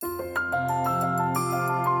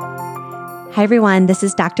Hi, everyone. This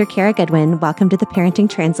is Dr. Kara Goodwin. Welcome to the Parenting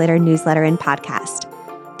Translator newsletter and podcast.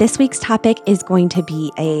 This week's topic is going to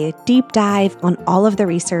be a deep dive on all of the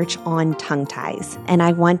research on tongue ties. And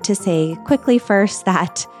I want to say quickly first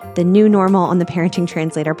that the new normal on the Parenting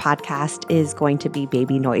Translator podcast is going to be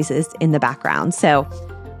baby noises in the background. So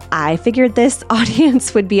I figured this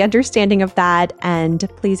audience would be understanding of that, and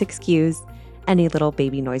please excuse any little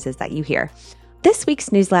baby noises that you hear. This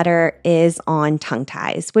week's newsletter is on tongue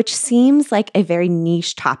ties, which seems like a very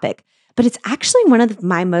niche topic, but it's actually one of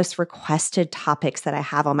my most requested topics that I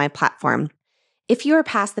have on my platform. If you are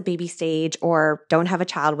past the baby stage or don't have a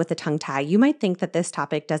child with a tongue tie, you might think that this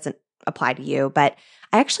topic doesn't apply to you, but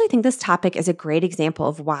I actually think this topic is a great example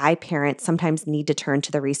of why parents sometimes need to turn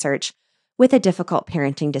to the research with a difficult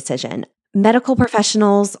parenting decision. Medical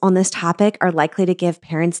professionals on this topic are likely to give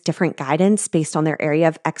parents different guidance based on their area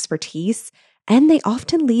of expertise, and they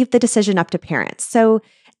often leave the decision up to parents. So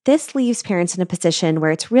this leaves parents in a position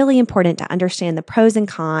where it's really important to understand the pros and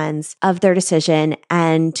cons of their decision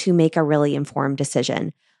and to make a really informed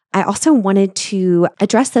decision. I also wanted to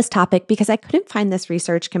address this topic because I couldn't find this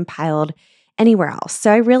research compiled anywhere else.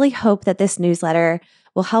 So I really hope that this newsletter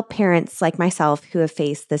will help parents like myself who have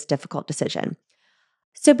faced this difficult decision.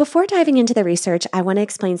 So before diving into the research, I want to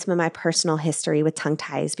explain some of my personal history with tongue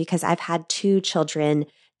ties because I've had 2 children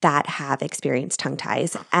that have experienced tongue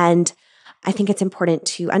ties. And I think it's important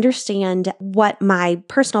to understand what my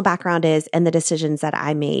personal background is and the decisions that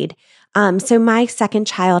I made. So my second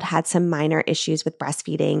child had some minor issues with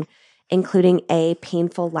breastfeeding, including a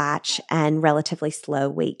painful latch and relatively slow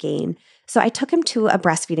weight gain. So I took him to a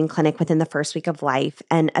breastfeeding clinic within the first week of life,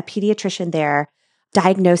 and a pediatrician there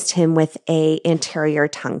diagnosed him with an anterior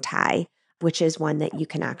tongue tie, which is one that you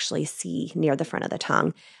can actually see near the front of the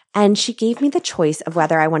tongue. And she gave me the choice of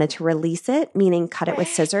whether I wanted to release it, meaning cut it with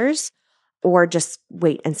scissors, or just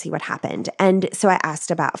wait and see what happened. And so I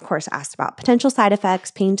asked about potential side effects,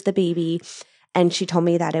 pain to the baby, and she told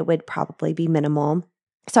me that it would probably be minimal.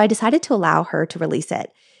 So I decided to allow her to release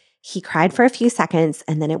it. He cried for a few seconds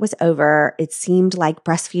and then it was over. It seemed like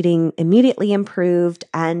breastfeeding immediately improved,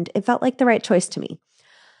 and it felt like the right choice to me.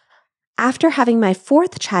 After having my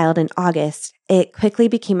 4th child in August, it quickly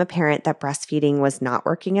became apparent that breastfeeding was not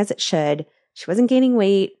working as it should. She wasn't gaining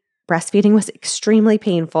weight. Breastfeeding was extremely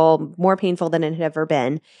painful, more painful than it had ever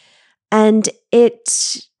been. And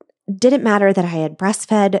it didn't matter that I had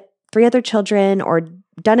breastfed 3 other children or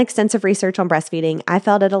done extensive research on breastfeeding. I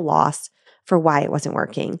felt at a loss for why it wasn't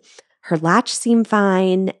working. Her latch seemed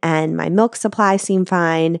fine and my milk supply seemed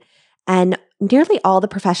fine. And nearly all the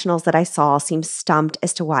professionals that I saw seemed stumped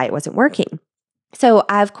as to why it wasn't working. So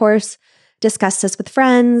I, of course, discussed this with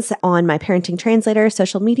friends on my Parenting Translator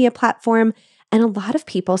social media platform, and a lot of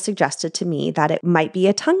people suggested to me that it might be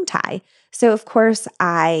a tongue tie. So, of course,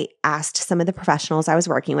 I asked some of the professionals I was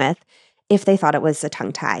working with if they thought it was a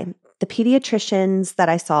tongue tie. The pediatricians that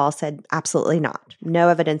I saw said absolutely not, no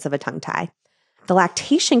evidence of a tongue tie. The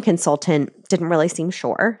lactation consultant didn't really seem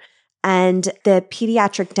sure. And the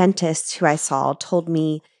pediatric dentist who I saw told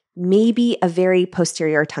me maybe a very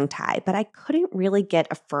posterior tongue tie, but I couldn't really get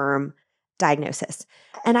a firm diagnosis.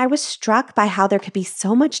 And I was struck by how there could be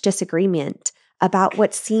so much disagreement about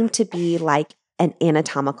what seemed to be like an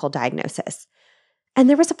anatomical diagnosis. And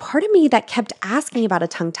there was a part of me that kept asking about a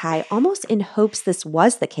tongue tie almost in hopes this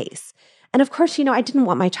was the case. And of course, I didn't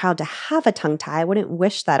want my child to have a tongue tie. I wouldn't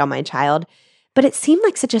wish that on my child. But it seemed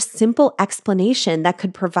like such a simple explanation that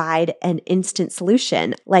could provide an instant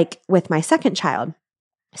solution, like with my second child.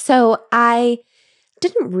 So I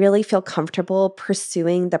didn't really feel comfortable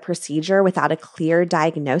pursuing the procedure without a clear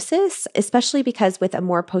diagnosis, especially because with a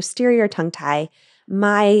more posterior tongue tie,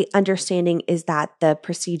 my understanding is that the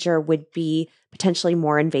procedure would be potentially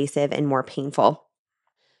more invasive and more painful.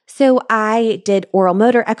 So I did oral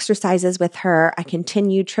motor exercises with her. I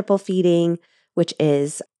continued triple feeding, which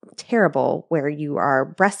is terrible, where you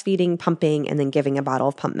are breastfeeding, pumping, and then giving a bottle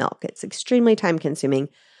of pump milk. It's extremely time consuming.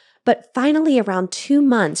 But finally, around 2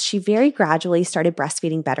 months, she very gradually started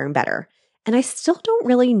breastfeeding better and better. And I still don't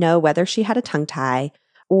really know whether she had a tongue tie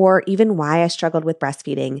or even why I struggled with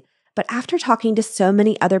breastfeeding. But after talking to so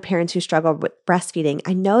many other parents who struggle with breastfeeding,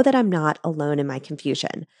 I know that I'm not alone in my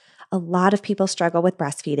confusion. A lot of people struggle with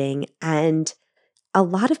breastfeeding, and a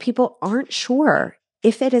lot of people aren't sure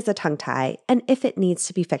if it is a tongue tie and if it needs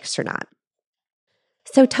to be fixed or not.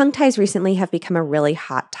 So tongue ties recently have become a really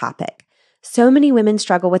hot topic. So many women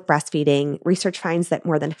struggle with breastfeeding. Research finds that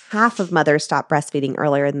more than half of mothers stop breastfeeding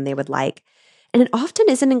earlier than they would like. And it often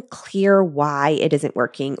isn't clear why it isn't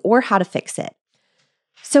working or how to fix it.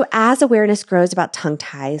 So as awareness grows about tongue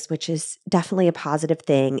ties, which is definitely a positive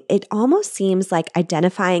thing, it almost seems like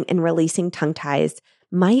identifying and releasing tongue ties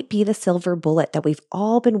might be the silver bullet that we've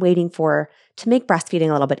all been waiting for to make breastfeeding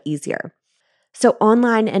a little bit easier. So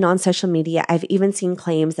online and on social media, I've even seen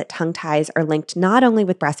claims that tongue ties are linked not only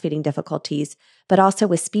with breastfeeding difficulties, but also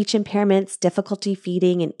with speech impairments, difficulty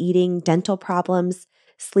feeding and eating, dental problems,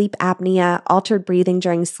 sleep apnea, altered breathing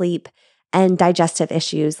during sleep, and digestive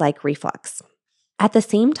issues like reflux. At the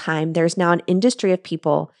same time, there's now an industry of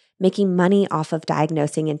people making money off of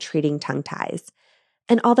diagnosing and treating tongue ties.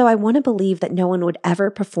 And although I want to believe that no one would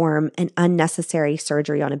ever perform an unnecessary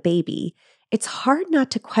surgery on a baby, it's hard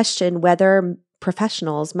not to question whether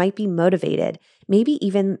professionals might be motivated, maybe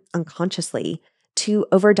even unconsciously, to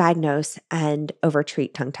overdiagnose and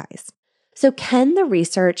overtreat tongue ties. So can the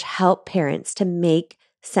research help parents to make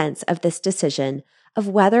sense of this decision of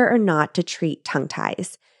whether or not to treat tongue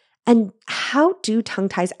ties? And how do tongue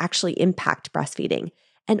ties actually impact breastfeeding?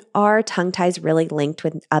 And are tongue ties really linked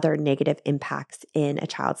with other negative impacts in a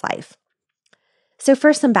child's life? So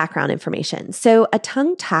first, some background information. So a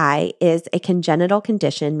tongue tie is a congenital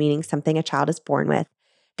condition, meaning something a child is born with,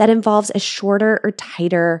 that involves a shorter or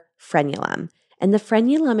tighter frenulum. And the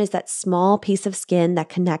frenulum is that small piece of skin that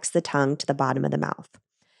connects the tongue to the bottom of the mouth.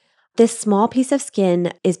 This small piece of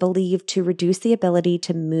skin is believed to reduce the ability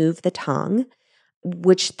to move the tongue,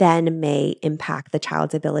 which then may impact the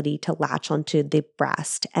child's ability to latch onto the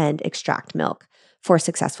breast and extract milk for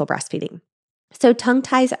successful breastfeeding. So tongue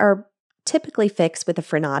ties are typically fixed with a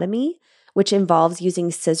frenotomy, which involves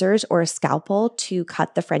using scissors or a scalpel to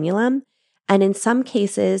cut the frenulum. And in some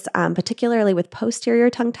cases, particularly with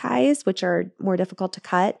posterior tongue ties, which are more difficult to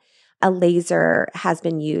cut, a laser has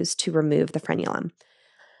been used to remove the frenulum.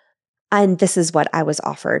 And this is what I was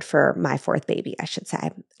offered for my fourth baby, I should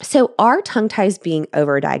say. So are tongue ties being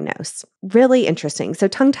overdiagnosed? Really interesting. So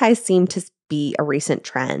tongue ties seem to be a recent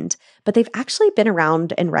trend, but they've actually been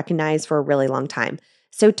around and recognized for a really long time.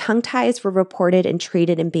 So tongue ties were reported and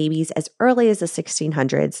treated in babies as early as the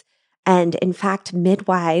 1600s. And in fact,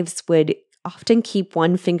 midwives would often keep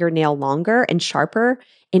one fingernail longer and sharper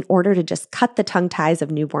in order to just cut the tongue ties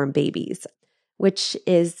of newborn babies, which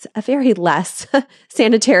is a very less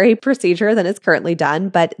sanitary procedure than is currently done,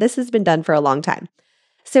 but this has been done for a long time.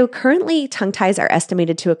 So currently, tongue ties are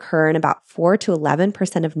estimated to occur in about 4 to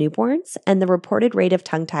 11% of newborns, and the reported rate of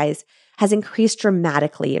tongue ties has increased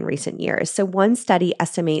dramatically in recent years. So one study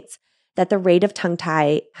estimates that the rate of tongue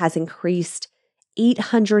tie has increased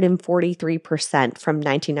 843% from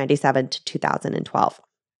 1997 to 2012.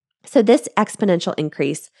 So this exponential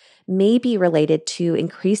increase may be related to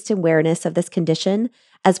increased awareness of this condition,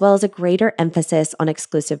 as well as a greater emphasis on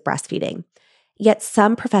exclusive breastfeeding. Yet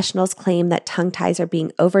some professionals claim that tongue ties are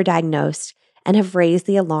being overdiagnosed and have raised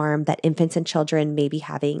the alarm that infants and children may be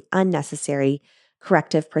having unnecessary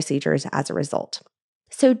corrective procedures as a result.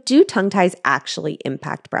 So do tongue ties actually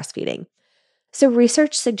impact breastfeeding? So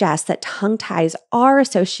research suggests that tongue ties are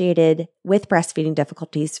associated with breastfeeding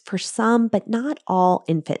difficulties for some, but not all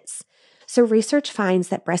infants. So research finds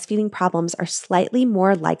that breastfeeding problems are slightly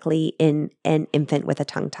more likely in an infant with a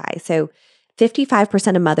tongue tie. So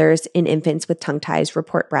 55% of mothers in infants with tongue ties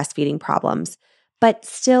report breastfeeding problems, but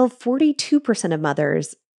still 42% of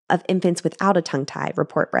mothers of infants without a tongue tie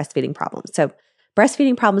report breastfeeding problems. So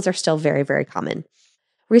breastfeeding problems are still very, very common.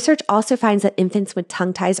 Research also finds that infants with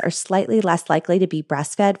tongue ties are slightly less likely to be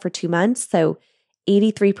breastfed for 2 months. So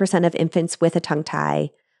 83% of infants with a tongue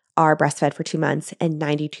tie are breastfed for 2 months and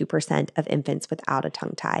 92% of infants without a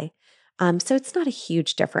tongue tie. So it's not a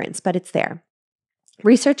huge difference, but it's there.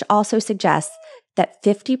 Research also suggests that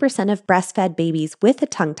 50% of breastfed babies with a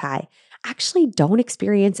tongue tie actually don't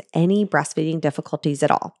experience any breastfeeding difficulties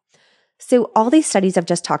at all. So all these studies I've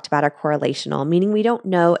just talked about are correlational, meaning we don't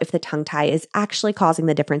know if the tongue tie is actually causing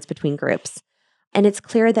the difference between groups. And it's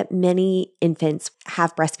clear that many infants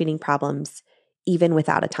have breastfeeding problems even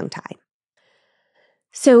without a tongue tie.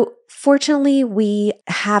 So fortunately, we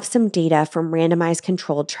have some data from randomized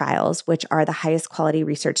controlled trials, which are the highest quality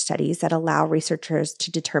research studies that allow researchers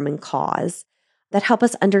to determine cause, that help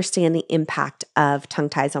us understand the impact of tongue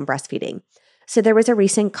ties on breastfeeding. So there was a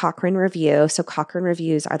recent Cochrane review. So Cochrane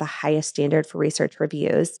reviews are the highest standard for research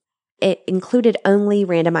reviews. It included only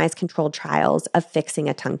randomized controlled trials of fixing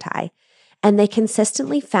a tongue tie. And they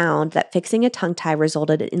consistently found that fixing a tongue tie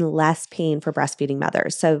resulted in less pain for breastfeeding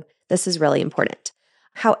mothers. So this is really important.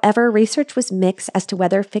 However, research was mixed as to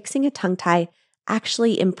whether fixing a tongue tie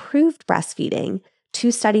actually improved breastfeeding.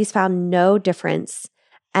 2 studies found no difference,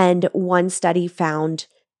 and 1 study found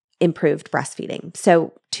improved breastfeeding.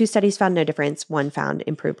 So 2 studies found no difference, 1 found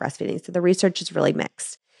improved breastfeeding. So the research is really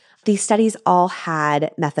mixed. These studies all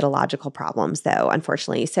had methodological problems, though,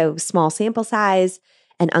 unfortunately. So small sample size,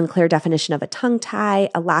 an unclear definition of a tongue tie,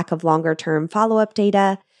 a lack of longer-term follow-up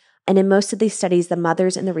data. And in most of these studies, the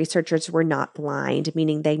mothers and the researchers were not blind,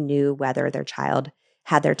 meaning they knew whether their child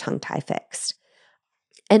had their tongue tie fixed.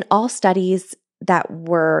 And all studies that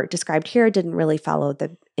were described here didn't really follow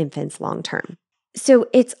the infants long-term. So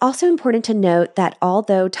it's also important to note that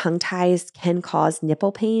although tongue ties can cause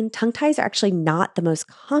nipple pain, tongue ties are actually not the most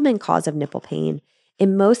common cause of nipple pain.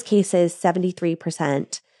 In most cases,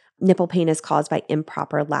 73% nipple pain is caused by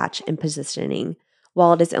improper latch and positioning,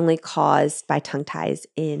 while it is only caused by tongue ties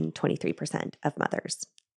in 23% of mothers.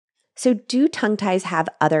 So do tongue ties have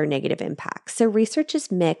other negative impacts? So research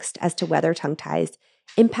is mixed as to whether tongue ties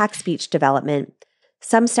impact speech development.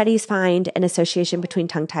 Some studies find an association between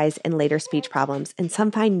tongue ties and later speech problems, and some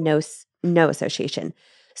find no association.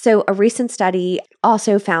 So a recent study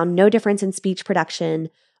also found no difference in speech production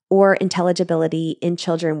or intelligibility in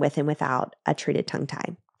children with and without a treated tongue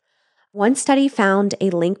tie. One study found a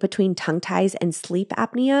link between tongue ties and sleep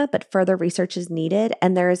apnea, but further research is needed.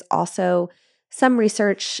 And there is also some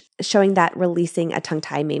research showing that releasing a tongue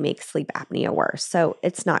tie may make sleep apnea worse. So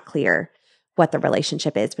it's not clear what the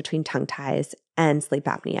relationship is between tongue ties and sleep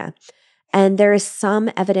apnea. And there is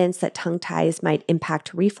some evidence that tongue ties might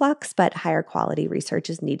impact reflux, but higher quality research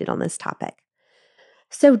is needed on this topic.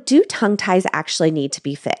 So do tongue ties actually need to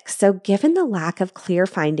be fixed? So given the lack of clear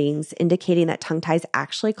findings indicating that tongue ties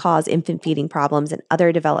actually cause infant feeding problems and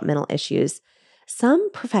other developmental issues,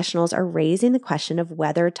 some professionals are raising the question of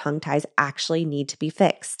whether tongue ties actually need to be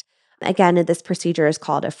fixed. Again, this procedure is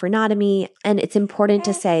called a frenotomy, and it's important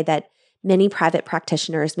to say that many private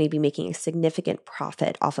practitioners may be making a significant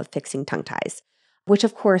profit off of fixing tongue ties, which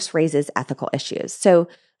of course raises ethical issues. So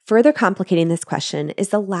further complicating this question is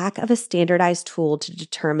the lack of a standardized tool to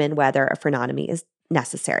determine whether a frenotomy is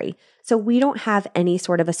necessary. So we don't have any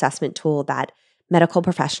sort of assessment tool that medical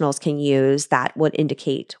professionals can use that would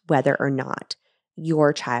indicate whether or not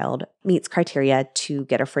your child meets criteria to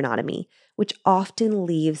get a frenotomy, which often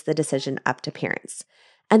leaves the decision up to parents.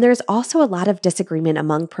 And there's also a lot of disagreement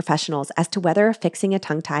among professionals as to whether fixing a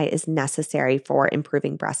tongue tie is necessary for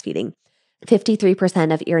improving breastfeeding.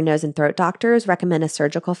 53% of ear, nose, and throat doctors recommend a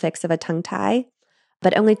surgical fix of a tongue tie,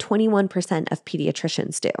 but only 21% of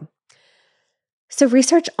pediatricians do. So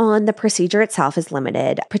research on the procedure itself is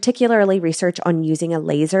limited, particularly research on using a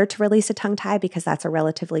laser to release a tongue tie because that's a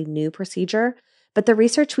relatively new procedure. But the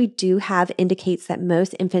research we do have indicates that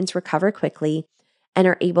most infants recover quickly and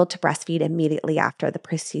are able to breastfeed immediately after the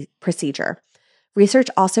procedure. Research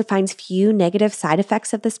also finds few negative side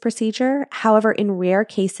effects of this procedure. However, in rare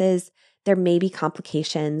cases, there may be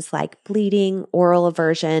complications like bleeding, oral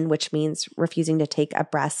aversion, which means refusing to take a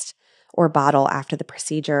breast or bottle after the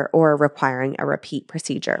procedure, or requiring a repeat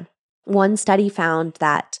procedure. One study found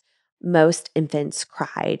that most infants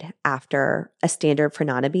cried after a standard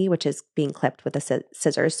frenotomy, which is being clipped with a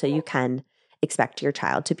scissors, so you can expect your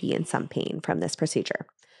child to be in some pain from this procedure.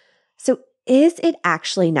 So is it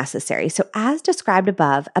actually necessary? So as described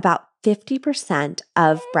above, about 50%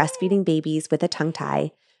 of breastfeeding babies with a tongue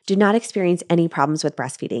tie do not experience any problems with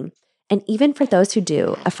breastfeeding. And even for those who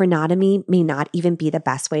do, a frenotomy may not even be the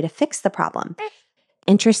best way to fix the problem.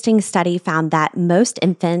 Interesting study found that most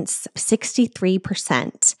infants,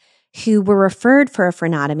 63%, who were referred for a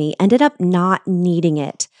frenotomy ended up not needing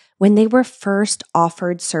it when they were first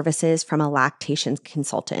offered services from a lactation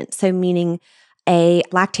consultant. So meaning a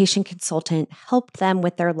lactation consultant helped them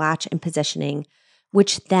with their latch and positioning,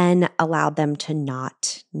 which then allowed them to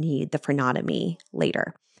not need the frenotomy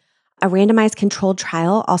later. A randomized controlled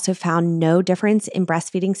trial also found no difference in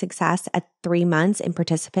breastfeeding success at 3 months in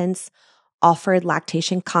participants offered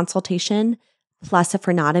lactation consultation plus a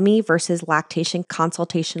frenotomy versus lactation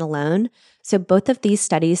consultation alone. So both of these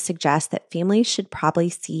studies suggest that families should probably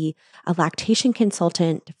see a lactation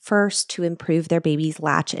consultant first to improve their baby's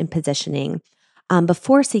latch and positioning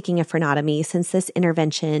before seeking a frenotomy, since this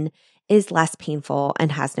intervention is less painful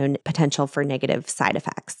and has no potential for negative side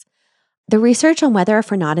effects. The research on whether a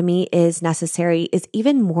frenotomy is necessary is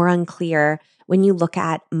even more unclear when you look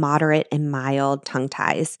at moderate and mild tongue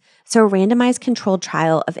ties. So a randomized controlled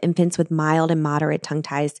trial of infants with mild and moderate tongue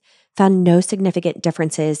ties found no significant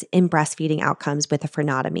differences in breastfeeding outcomes with a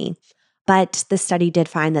frenotomy. But the study did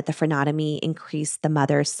find that the frenotomy increased the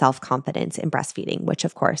mother's self-confidence in breastfeeding, which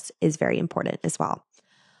of course is very important as well.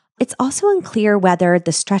 It's also unclear whether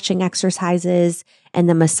the stretching exercises and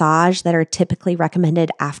the massage that are typically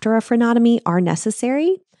recommended after a frenotomy are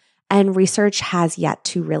necessary, and research has yet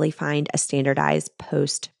to really find a standardized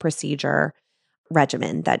post-procedure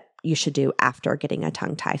regimen that you should do after getting a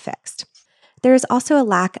tongue tie fixed. There is also a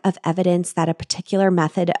lack of evidence that a particular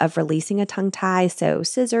method of releasing a tongue tie, so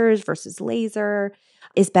scissors versus laser,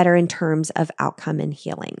 is better in terms of outcome and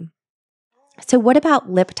healing. So what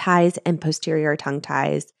about lip ties and posterior tongue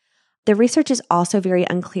ties? The research is also very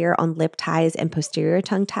unclear on lip ties and posterior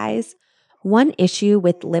tongue ties. One issue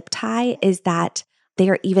with lip tie is that they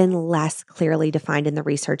are even less clearly defined in the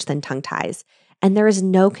research than tongue ties, and there is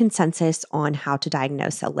no consensus on how to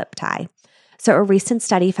diagnose a lip tie. So a recent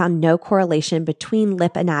study found no correlation between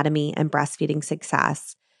lip anatomy and breastfeeding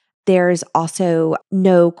success. There's also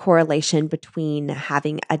no correlation between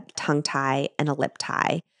having a tongue tie and a lip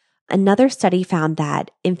tie. Another study found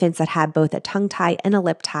that infants that had both a tongue tie and a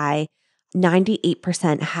lip tie,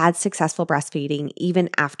 98% had successful breastfeeding even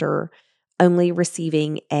after only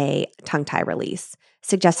receiving a tongue tie release,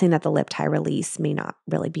 suggesting that the lip tie release may not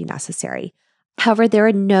really be necessary. However, there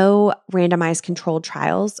are no randomized controlled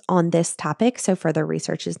trials on this topic, so further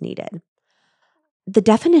research is needed. The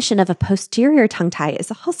definition of a posterior tongue tie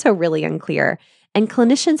is also really unclear, and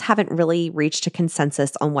clinicians haven't really reached a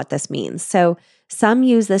consensus on what this means. So some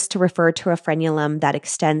use this to refer to a frenulum that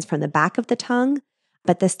extends from the back of the tongue,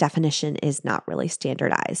 but this definition is not really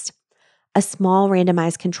standardized. A small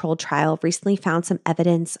randomized controlled trial recently found some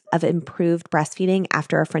evidence of improved breastfeeding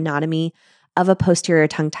after a frenotomy of a posterior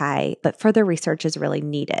tongue tie, but further research is really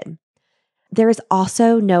needed. There is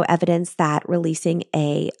also no evidence that releasing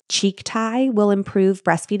a cheek tie will improve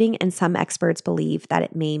breastfeeding, and some experts believe that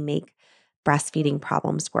it may make breastfeeding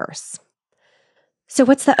problems worse. So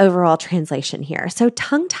what's the overall translation here? So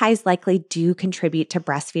tongue ties likely do contribute to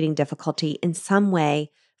breastfeeding difficulty in some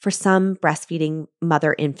way for some breastfeeding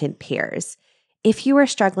mother-infant pairs. If you are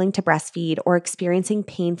struggling to breastfeed or experiencing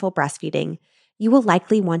painful breastfeeding, you will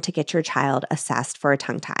likely want to get your child assessed for a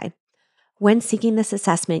tongue tie. When seeking this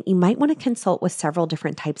assessment, you might want to consult with several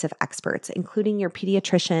different types of experts, including your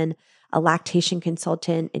pediatrician, a lactation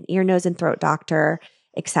consultant, an ear, nose, and throat doctor,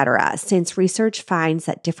 etc., since research finds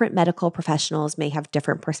that different medical professionals may have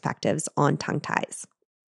different perspectives on tongue ties.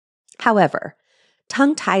 However,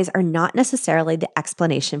 tongue ties are not necessarily the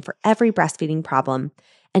explanation for every breastfeeding problem,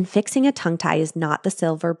 and fixing a tongue tie is not the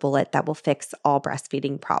silver bullet that will fix all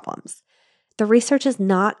breastfeeding problems. The research is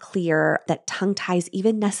not clear that tongue ties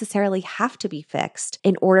even necessarily have to be fixed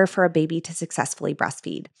in order for a baby to successfully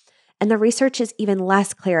breastfeed. And the research is even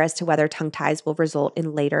less clear as to whether tongue ties will result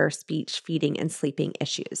in later speech, feeding, and sleeping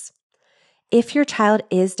issues. If your child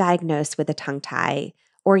is diagnosed with a tongue tie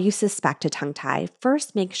or you suspect a tongue tie,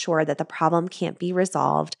 first make sure that the problem can't be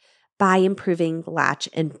resolved by improving latch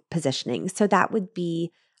and positioning. So that would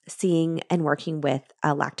be seeing and working with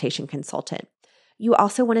a lactation consultant. You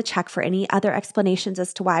also want to check for any other explanations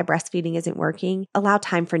as to why breastfeeding isn't working. Allow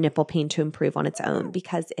time for nipple pain to improve on its own,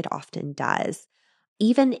 because it often does.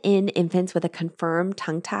 Even in infants with a confirmed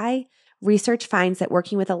tongue tie, research finds that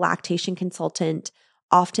working with a lactation consultant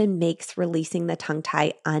often makes releasing the tongue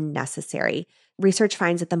tie unnecessary. Research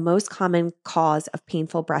finds that the most common cause of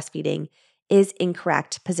painful breastfeeding is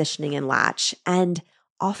incorrect positioning and latch, and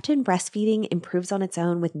often breastfeeding improves on its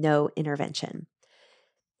own with no intervention.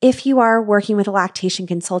 If you are working with a lactation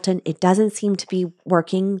consultant, it doesn't seem to be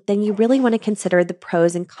working, then you really want to consider the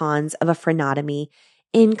pros and cons of a frenotomy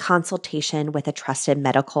in consultation with a trusted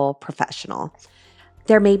medical professional.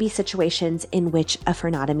 There may be situations in which a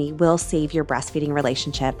frenotomy will save your breastfeeding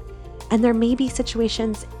relationship, and there may be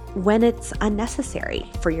situations when it's unnecessary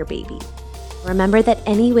for your baby. Remember that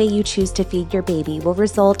any way you choose to feed your baby will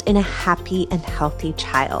result in a happy and healthy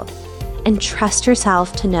child. And trust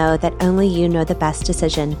yourself to know that only you know the best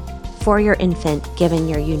decision for your infant given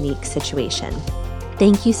your unique situation.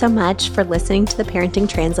 Thank you so much for listening to the Parenting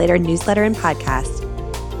Translator newsletter and podcast.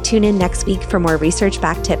 Tune in next week for more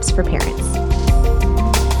research-backed tips for parents.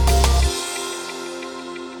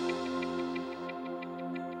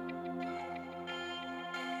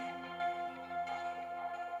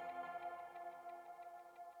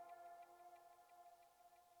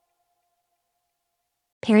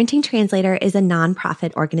 Parenting Translator is a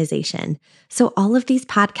nonprofit organization, so all of these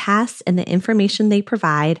podcasts and the information they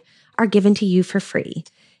provide are given to you for free.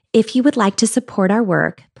 If you would like to support our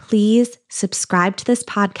work, please subscribe to this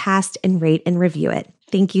podcast and rate and review it.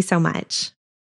 Thank you so much.